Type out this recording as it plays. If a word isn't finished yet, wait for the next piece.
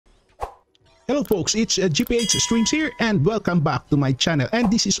Hello folks, it's GPH Streams here and welcome back to my channel,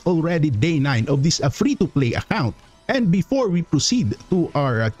 and this is already day 9 of this free-to-play account. And before we proceed to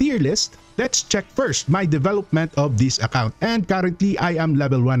our tier list, let's check first my development of this account. And currently I am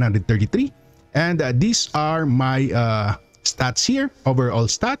level 133, and these are my stats here, overall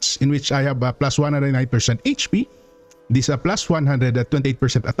stats, in which I have plus 109% HP, this plus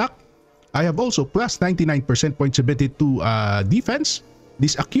 128% attack. I have also plus 99% points ability to defense.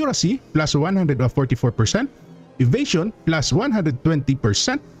 This accuracy plus 144%, evasion plus 120%,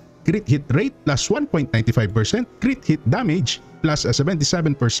 crit hit rate plus 1.95%, crit hit damage plus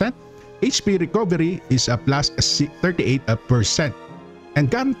 77%, HP recovery is a plus 38%.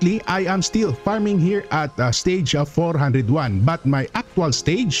 And currently I am still farming here at stage 401, but my actual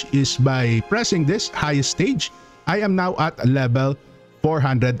stage is by pressing this highest stage. I am now at level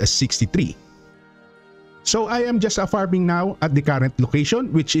 463. So I am just farming now at the current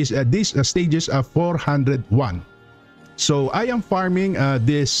location, which is these stages of 401. So I am farming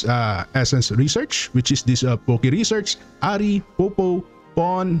this essence research, which is this Poke research, Ari, Popo,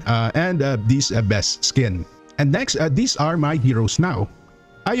 Pon, and this best skin. And next, these are my heroes now.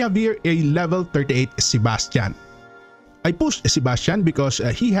 I have here a level 38 Sebastian. I pushed Sebastian because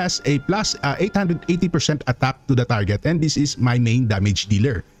he has a plus 880% attack to the target, and this is my main damage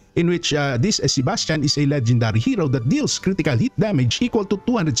dealer, in which this Sebastian is a legendary hero that deals critical hit damage equal to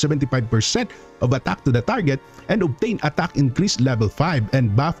 275% of attack to the target and obtain attack increase level 5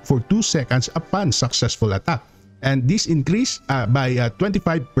 and buff for 2 seconds upon successful attack. And this increase by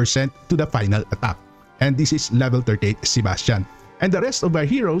 25% to the final attack. And this is level 38 Sebastian. And the rest of our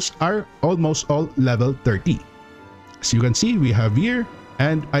heroes are almost all level 30. As you can see, we have here,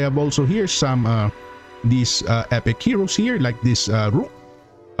 and I have also here some these epic heroes here, like this Rook,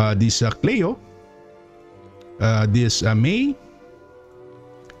 this Cleo, this May,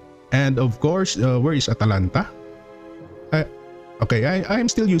 and of course, where is Atalanta? Okay, I am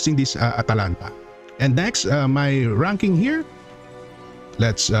still using this Atalanta. And next, my ranking here,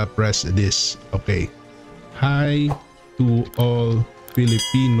 let's press this. Okay, hi to all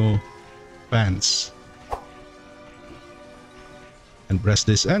Filipino fans. And press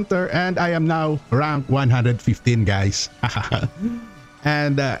this enter, and I am now rank 115, guys.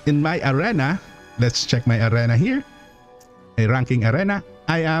 And in my arena, let's check my arena here, a ranking arena,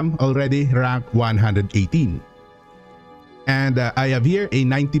 I am already rank 118. And I have here a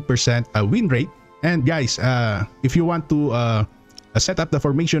 90% win rate. And guys, if you want to set up the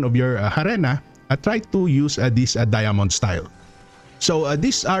formation of your arena, try to use this diamond style. So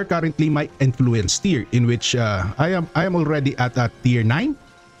these are currently my influence tier, in which I am already at tier 9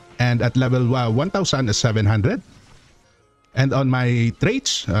 and at level 1700. And on my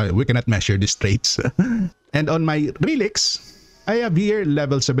traits, we cannot measure these traits. And on my relics, I have here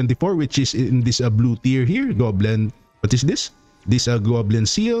level 74, which is in this blue tier here, Goblin. What is this? This Goblin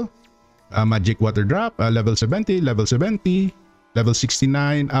Seal, Magic Water Drop, level 70, level 70, level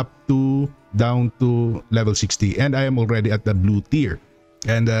 69 up to down to level 60. And I am already at the blue tier.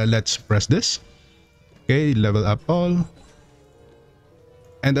 And let's press this. Okay, level up all.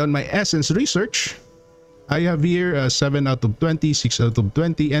 And on my essence research, I have here 7 out of 20, 6 out of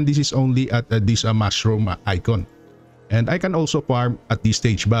 20, and this is only at this mushroom icon. And I can also farm at this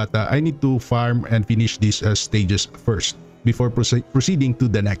stage, but I need to farm and finish these stages first before proceeding to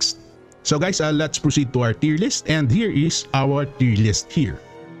the next. So guys, let's proceed to our tier list, and here is our tier list here.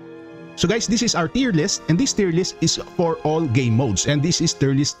 So guys, this is our tier list, and this tier list is for all game modes, and this is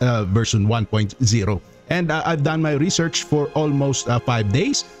tier list version 1.0. And I've done my research for almost 5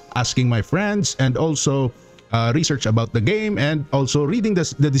 days, asking my friends, and also research about the game, and also reading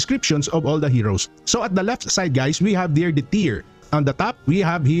the descriptions of all the heroes. So at the left side, guys, we have here the tier. On the top, we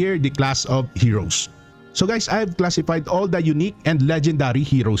have here the class of heroes. So guys, I've classified all the unique and legendary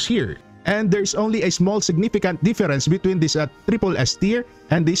heroes here. And there's only a small significant difference between this triple S tier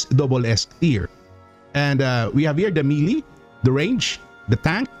and this double S tier. And we have here the melee, the range, the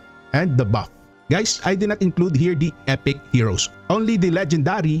tank, and the buff. Guys, I did not include here the epic heroes. Only the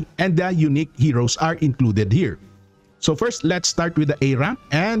legendary and the unique heroes are included here. So first, let's start with the A rank,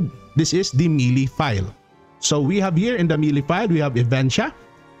 and this is the melee file. So we have here in the melee file, we have Eventia,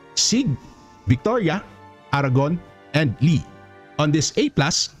 Sig, Victoria, Aragon, and Lee. On this A+,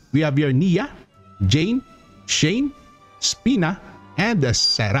 we have here Nia, Jane, Shane, Spina, and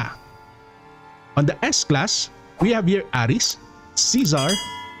Sarah. On the S class, we have here Aris, Caesar,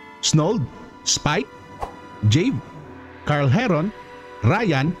 Snold, Spike, Jave, Carl Heron,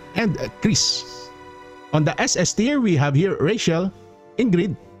 Ryan, and Chris. On the SS tier, we have here Rachel,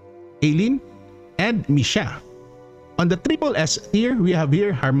 Ingrid, Aileen, and Misha. On the triple S tier, we have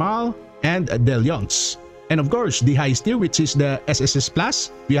here Harmal, and Delions. And of course, the highest tier, which is the SSS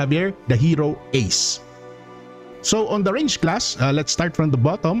Plus, we have here the Hero Ace. So on the range class, let's start from the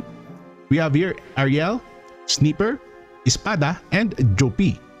bottom. We have here Ariel, Sniper, Espada, and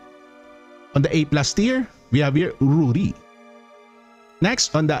Jopi. On the A plus tier, we have here Ruri.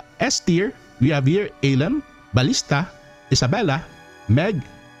 Next, on the S tier, we have here Alem, Ballista, Isabella, Meg,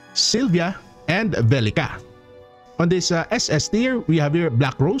 Sylvia, and Velica. On this SS tier, we have here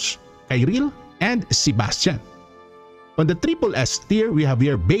Black Rose, Kyril, and Sebastian. On the triple S tier, we have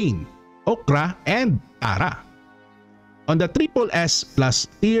here Bane, Okra, and Tara. On the triple S plus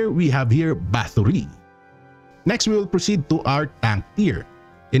tier, we have here Bathory. Next, we will proceed to our tank tier,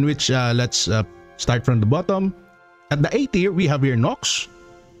 in which let's start from the bottom. At the A tier, we have here Nox.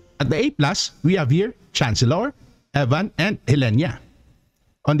 At the A plus, we have here Chancellor, Evan, and Helenia.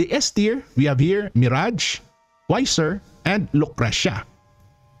 On the S tier, we have here Mirage, Weiser, and Lucretia.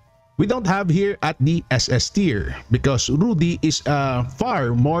 We don't have here at the SS tier because Rudy is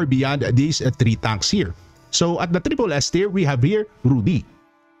far more beyond these three tanks here. So at the triple S tier, we have here Rudy.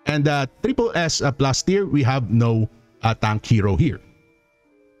 And the triple S plus tier, we have no tank hero here.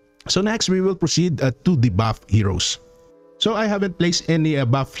 So next, we will proceed to the buff heroes. So I haven't placed any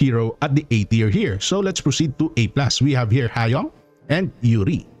buff hero at the A tier here. So let's proceed to A plus. We have here Hayong and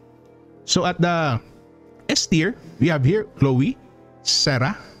Yuri. So at the S tier, we have here Chloe,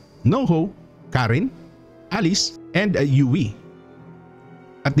 Sarah, Noho, Karin, Alice, and Yui.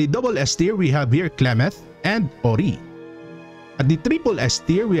 At the double S tier, we have here Clemeth and Ori. At the triple S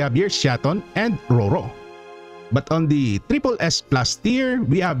tier, we have here Shaton and Roro. But on the triple S plus tier,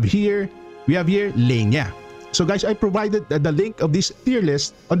 we have here Lenya. So guys, I provided the link of this tier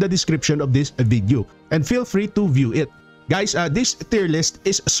list on the description of this video, and feel free to view it. Guys, this tier list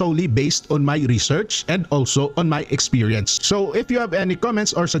is solely based on my research and also on my experience. So if you have any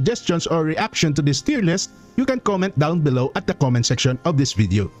comments or suggestions or reaction to this tier list, you can comment down below at the comment section of this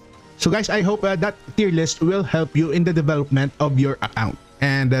video. So guys, I hope that tier list will help you in the development of your account.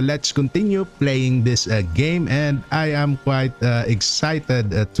 And let's continue playing this game, and I am quite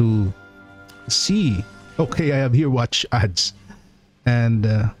excited to see. Okay, I have here watch ads. And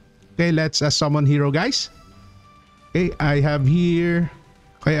okay, let's summon hero, guys. Okay, I have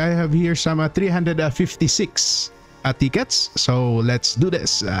here some 356 tickets. So let's do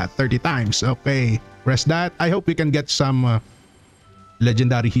this 30 times. Okay, press that. I hope we can get some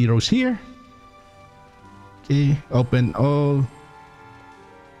legendary heroes here. Okay, open all.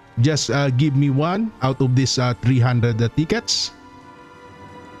 Just give me one out of this 300 tickets.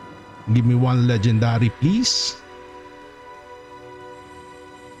 Give me one legendary, please.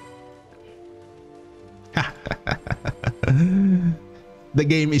 The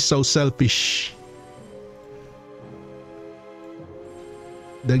game is so selfish.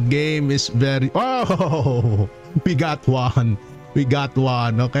 The game is very... Oh! We got one. We got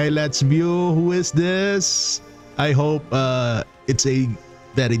one. Okay, let's view. Who is this? I hope it's a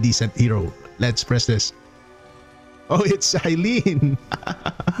very decent hero. Let's press this. Oh, it's Eileen.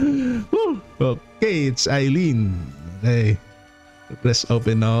 Okay, it's Eileen. Okay. Press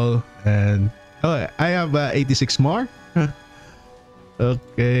open all. And oh, I have 86 more.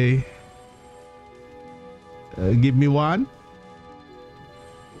 Okay. Give me one.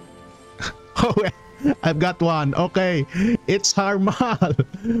 Oh, I've got one. Okay, it's Harmal.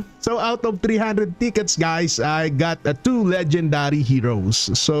 So out of 300 tickets, guys, I got 2 legendary heroes.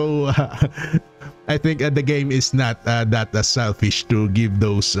 So I think the game is not that selfish to give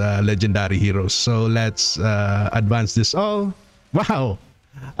those legendary heroes. So let's advance this all. Wow,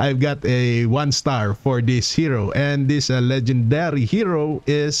 I've got a 1 star for this hero, and this legendary hero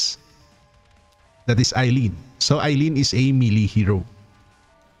is Eileen. So Eileen is a melee hero.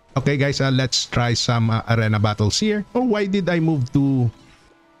 Okay guys, let's try some arena battles here. Oh, why did I move to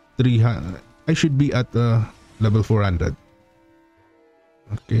 300? I should be at level 400.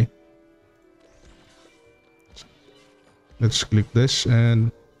 Okay. Let's click this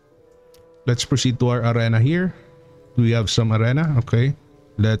and let's proceed to our arena here. Do we have some arena? Okay.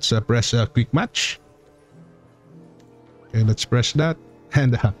 Let's press a quick match. Okay, let's press that.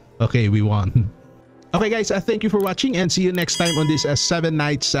 And okay, we won. Okay guys, thank you for watching, and see you next time on this 7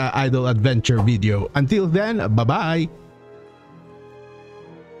 Nights Idle Adventure video. Until then, bye-bye!